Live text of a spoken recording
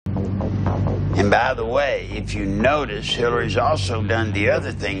by the way, if you notice, Hillary's also done the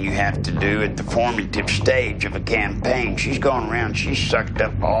other thing you have to do at the formative stage of a campaign. She's gone around, she's sucked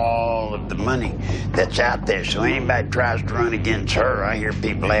up all of the money that's out there. So anybody tries to run against her, I hear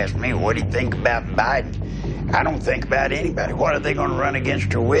people ask me, what do you think about Biden? I don't think about anybody. What are they going to run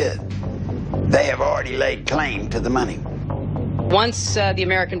against her with? They have already laid claim to the money. Once the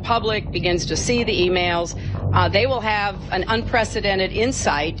American public begins to see the emails, they will have an unprecedented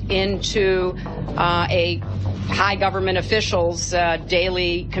insight into a high government official's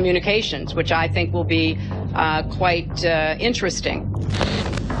daily communications, which I think will be quite interesting.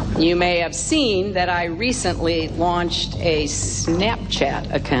 You may have seen that I recently launched a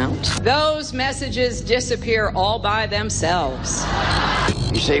Snapchat account. Those messages disappear all by themselves.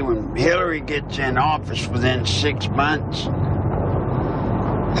 You see, when Hillary gets in office within 6 months,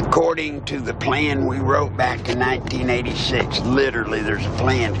 according to the plan we wrote back in 1986, literally there's a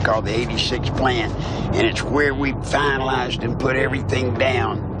plan called the 86 plan, and it's where we finalized and put everything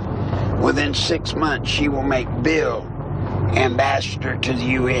down. Within 6 months, she will make Bill ambassador to the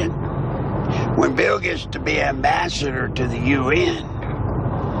UN. When Bill gets to be ambassador to the UN,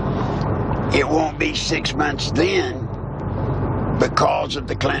 it won't be 6 months then because of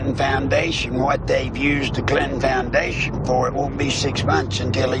the Clinton Foundation, what they've used the Clinton Foundation for. It won't be 6 months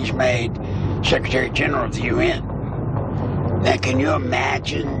until he's made Secretary General of the UN. Now, can you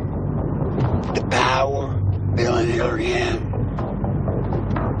imagine the power Bill and Hillary have?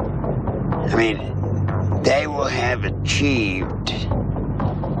 I mean, they will have achieved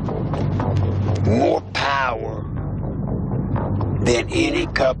more power than any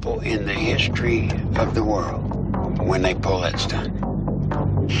couple in the history of the world when they pull that stunt.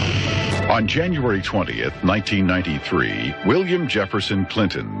 On January 20th, 1993, William Jefferson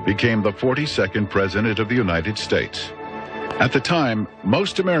Clinton became the 42nd President of the United States. At the time,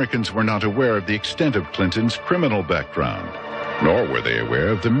 most Americans were not aware of the extent of Clinton's criminal background, nor were they aware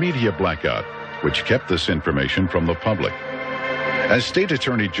of the media blackout, which kept this information from the public. As State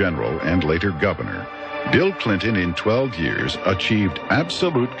Attorney General and later Governor, Bill Clinton in 12 years achieved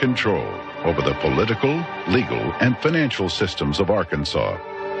absolute control over the political, legal, and financial systems of Arkansas.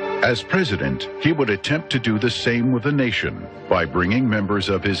 As president, he would attempt to do the same with the nation by bringing members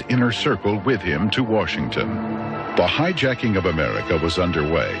of his inner circle with him to Washington. The hijacking of America was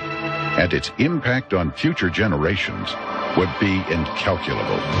underway, and its impact on future generations would be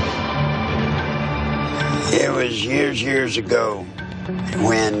incalculable. It was years ago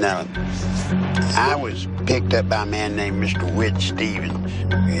when I was picked up by a man named Mr. Whit Stevens.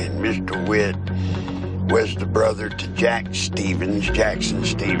 And Mr. Whit was the brother to Jackson Stevens,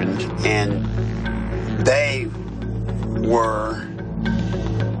 and they were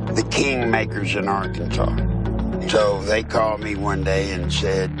the kingmakers in Arkansas. So they called me one day and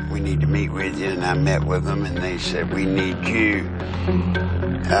said, we need to meet with you, and I met with them, and they said, we need you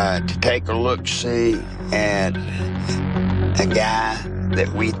to take a look-see at a guy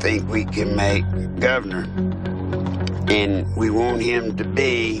that we think we can make governor, and we want him to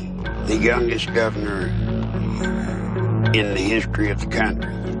be the youngest governor in the history of the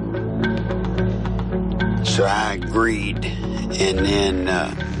country. So I agreed, and then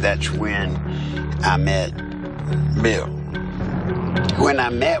that's when I met Bill. When I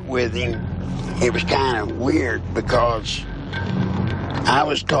met with him, it was kind of weird because I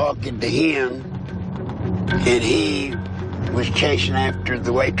was talking to him and he was chasing after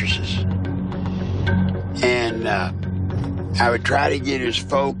the waitresses. And I would try to get his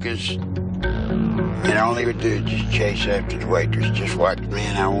focus, and all he would do is just chase after the waitress. Just watch,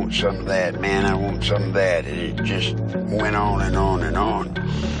 man, I want some of that, man, I want some of that. And it just went on and on and on.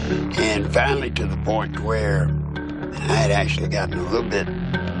 And finally to the point where I had actually gotten a little bit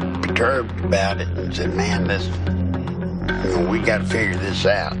perturbed about it and said, man, we got to figure this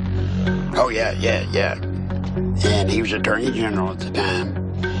out. Oh, yeah. And he was Attorney General at the time.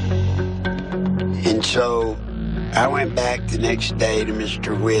 And so I went back the next day to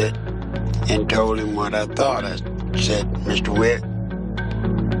Mr. Whit and told him what I thought. I said, Mr. Whit,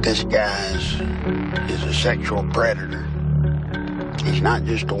 this guy is a sexual predator. He's not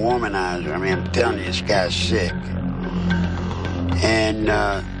just a womanizer. I mean, I'm telling you, this guy's sick. And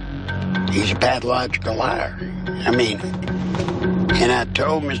he's a pathological liar. I mean, and I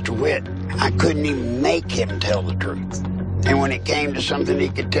told Mr. Whit I couldn't even make him tell the truth. And when it came to something he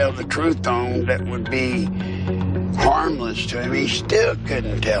could tell the truth on that would be harmless to him, he still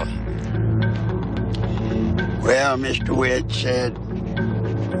couldn't tell it. Well, Mr. Whit said,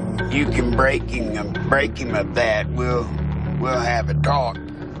 you can break him of that. We'll have a talk.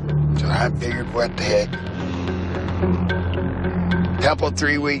 So I figured, what the heck.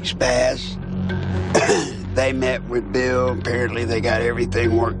 3 weeks passed, They met with Bill. Apparently they got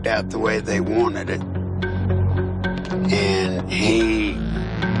everything worked out the way they wanted it. And he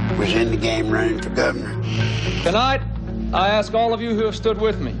was in the game running for governor. Tonight, I ask all of you who have stood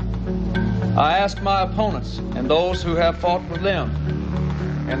with me. I ask my opponents and those who have fought with them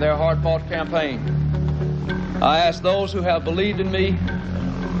in their hard-fought campaign. I ask those who have believed in me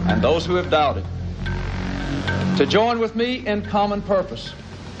and those who have doubted to join with me in common purpose.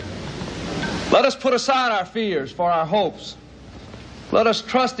 Let us put aside our fears for our hopes. Let us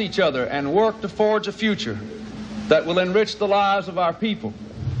trust each other and work to forge a future that will enrich the lives of our people,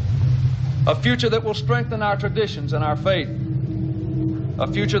 a future that will strengthen our traditions and our faith, a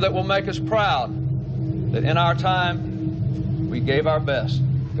future that will make us proud that in our time we gave our best.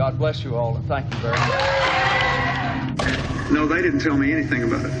 God bless you all, and thank you very much. No, they didn't tell me anything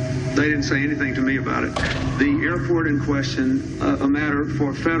about it. They didn't say anything to me about it. The airport in question, a matter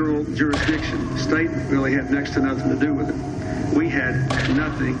for federal jurisdiction. State really had next to nothing to do with it. We had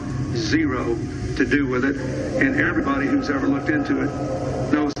nothing, zero, to do with it, and everybody who's ever looked into it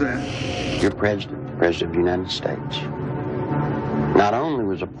knows that. Your president, the President of the United States, not only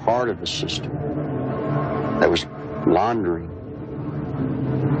was a part of the system that was laundering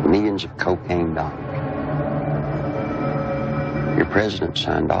millions of cocaine dollars, your president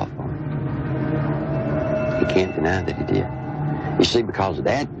signed off on it. You can't deny that he did. You see, because of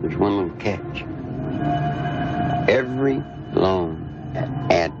that, there's one little catch. Every loan that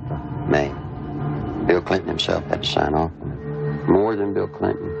ADFA made, Bill Clinton himself had to sign off on it. More than Bill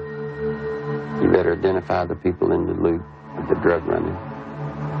Clinton, you better identify the people in the loop of the drug running.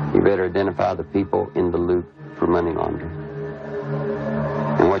 You better identify the people in the loop for money laundering.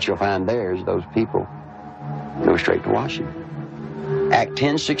 And what you'll find there is those people go straight to Washington. Act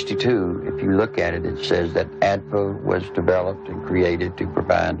 1062, if you look at it, it says that ADFA was developed and created to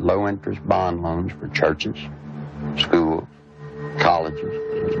provide low-interest bond loans for churches, schools, colleges.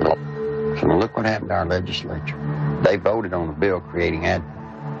 So now look what happened to our legislature. They voted on a bill creating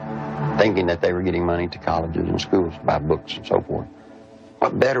ADFA, thinking that they were getting money to colleges and schools to buy books and so forth.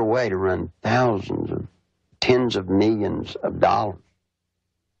 What better way to run thousands of, tens of millions of dollars,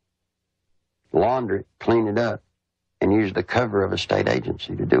 launder it, clean it up, and use the cover of a state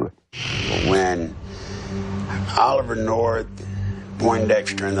agency to do it. When Oliver North,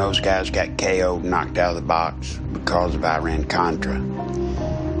 Poindexter, and those guys got KO'd, knocked out of the box because of Iran-Contra,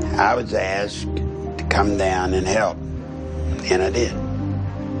 I was asked to come down and help, and I did.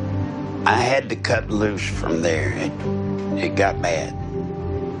 I had to cut loose from there. It got bad.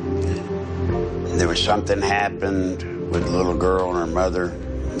 There was something happened with a little girl and her mother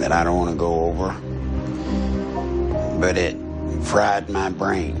that I don't want to go over, but it fried my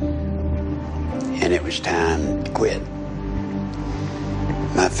brain, and it was time to quit.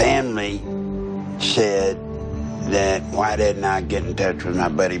 My family said that why didn't I get in touch with my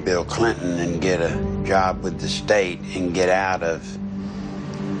buddy Bill Clinton and get a job with the state and get out of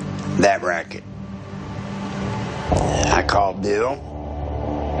that racket. I called Bill,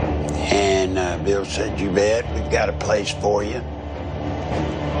 and Bill said, "You bet, we've got a place for you."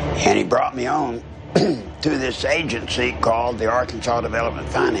 And he brought me on to this agency called the Arkansas Development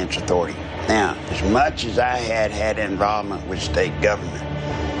Finance Authority. Now, as much as I had had involvement with state government,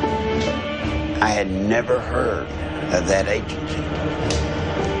 I had never heard of that agency.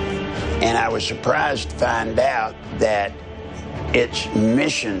 And I was surprised to find out that its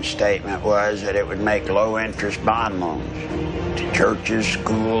mission statement was that it would make low-interest bond loans to churches,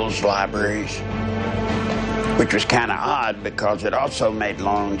 schools, libraries, which was kind of odd because it also made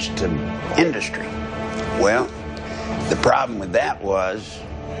loans to industry. Well, the problem with that was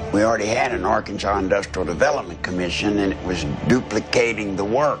we already had an Arkansas Industrial Development Commission, and it was duplicating the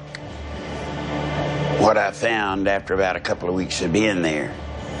work. What I found after about a couple of weeks of being there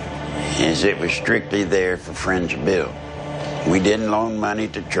is it was strictly there for Friends of Bill. We didn't loan money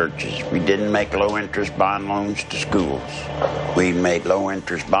to churches. We didn't make low-interest bond loans to schools. We made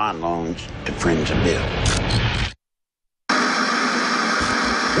low-interest bond loans to Friends of Bill.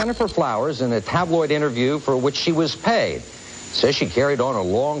 Jennifer Flowers, in a tabloid interview for which she was paid, says she carried on a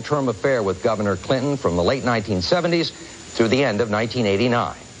long-term affair with Governor Clinton from the late 1970s through the end of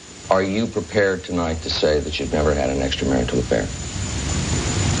 1989. Are you prepared tonight to say that you've never had an extramarital affair?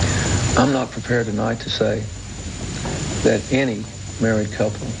 I'm not prepared tonight to say that any married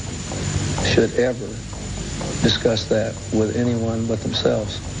couple should ever discuss that with anyone but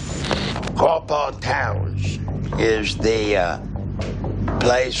themselves. Quapaw Towers is the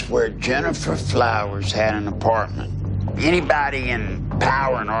place where Jennifer Flowers had an apartment. Anybody in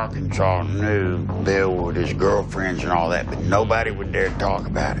power in Arkansas knew Bill with his girlfriends and all that, but nobody would dare talk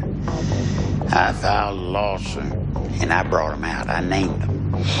about it. I filed a lawsuit, and I brought them out. I named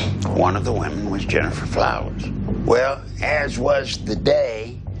them. One of the women was Jennifer Flowers. Well, as was the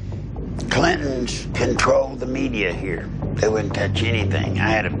day, Clintons controlled the media here. They wouldn't touch anything. I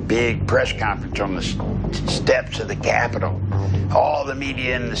had a big press conference on the steps of the Capitol. All the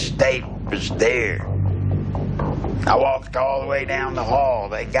media in the state was there. I walked all the way down the hall.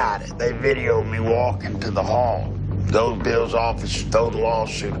 They got it. They videoed me walking to the hall. Goes Bill's office, throw the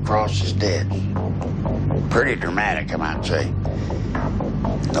lawsuit across his desk. Pretty dramatic, I might say.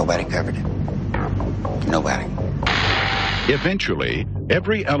 Nobody covered it. Nobody. Eventually,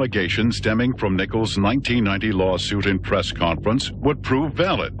 every allegation stemming from Nichols' 1990 lawsuit and press conference would prove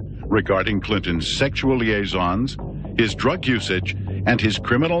valid regarding Clinton's sexual liaisons, his drug usage, and his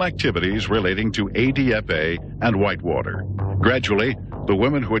criminal activities relating to ADFA and Whitewater. Gradually, the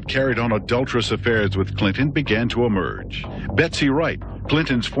women who had carried on adulterous affairs with Clinton began to emerge. Betsy Wright,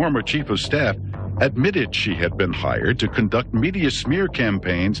 Clinton's former chief of staff, admitted she had been hired to conduct media smear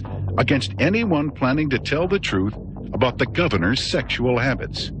campaigns against anyone planning to tell the truth about the governor's sexual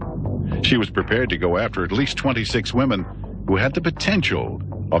habits. She was prepared to go after at least 26 women who had the potential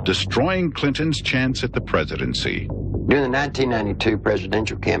of destroying Clinton's chance at the presidency. During the 1992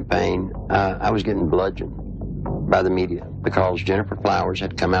 presidential campaign, I was getting bludgeoned by the media because Jennifer Flowers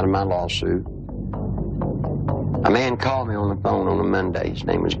had come out of my lawsuit. A man called me on the phone on a Monday. His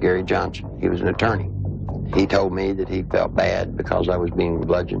name was Gary Johnson. He was an attorney. He told me that he felt bad because I was being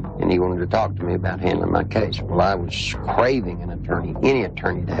bludgeoned, and he wanted to talk to me about handling my case. Well, I was craving an attorney, any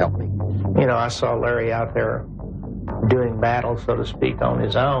attorney to help me. You know, I saw Larry out there doing battle, so to speak, on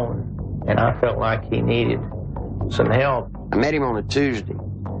his own, and I felt like he needed some help. I met him on a Tuesday.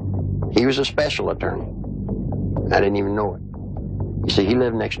 He was a special attorney. I didn't even know it. You see, he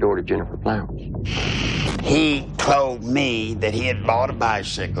lived next door to Jennifer Flowers. He told me that he had bought a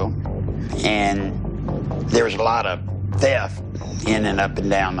bicycle, and there was a lot of theft in and up and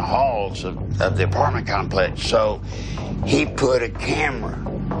down the halls of the apartment complex. So he put a camera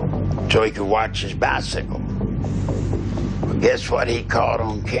so he could watch his bicycle. Well, guess what he caught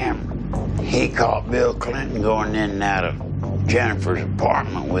on camera? He caught Bill Clinton going in and out of Jennifer's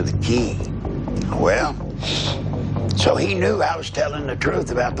apartment with a key. Well, so he knew I was telling the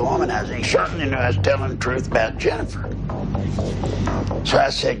truth about the womanizer. He certainly knew I was telling the truth about Jennifer. So I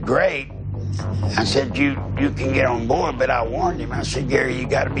said, great. I said, you can get on board, but I warned him. I said, Gary, you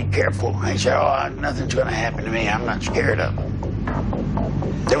got to be careful. He said, oh, nothing's going to happen to me. I'm not scared of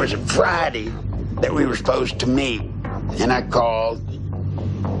him. There was a Friday that we were supposed to meet, and I called.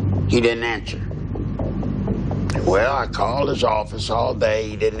 He didn't answer. Well, I called his office all day.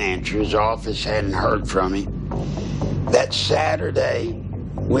 He didn't answer. His office hadn't heard from him. That Saturday,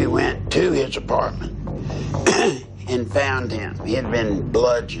 we went to his apartment and found him. He had been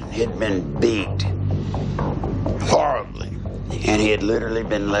bludgeoned. He had been beat horribly, and he had literally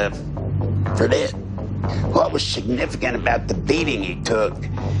been left for dead. What was significant about the beating he took,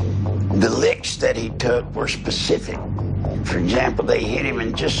 the licks that he took were specific. For example, they hit him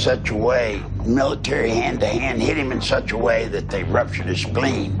in just such a way, military hand-to-hand, hit him in such a way that they ruptured his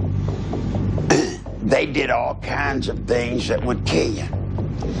spleen. They did all kinds of things that would kill you.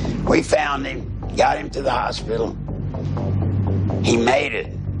 We found him, got him to the hospital. He made it.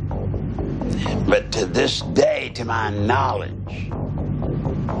 But to this day, to my knowledge,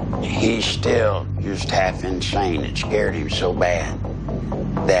 he's still just half insane. It scared him so bad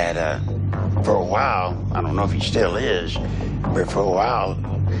that for a while, I don't know if he still is, but for a while,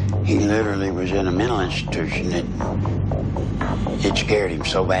 he literally was in a mental institution. It scared him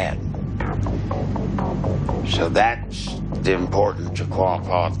so bad. So that's the importance of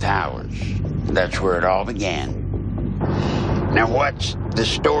Qualcomm Towers. That's where it all began. Now, what's the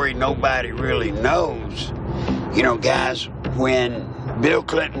story nobody really knows? You know, guys, when Bill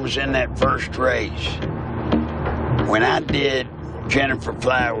Clinton was in that first race, when I did Jennifer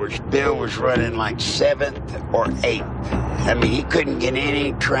Flowers, Bill was running like 7th or 8th. I mean, he couldn't get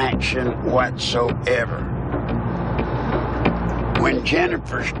any traction whatsoever. When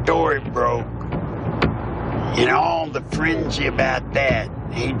Jennifer's story broke, in all the frenzy about that,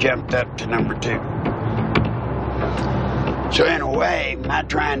 he jumped up to number 2. So in a way, my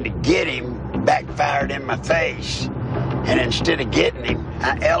trying to get him backfired in my face. And instead of getting him,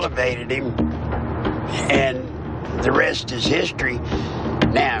 I elevated him, and the rest is history.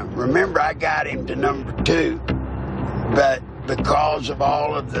 Now, remember, I got him to number 2, but because of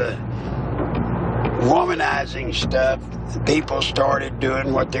all of the womanizing stuff, people started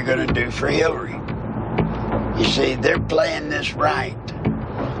doing what they're going to do for Hillary. You see, they're playing this right.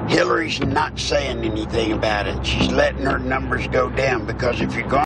 Hillary's not saying anything about it. She's letting her numbers go down, because if you're going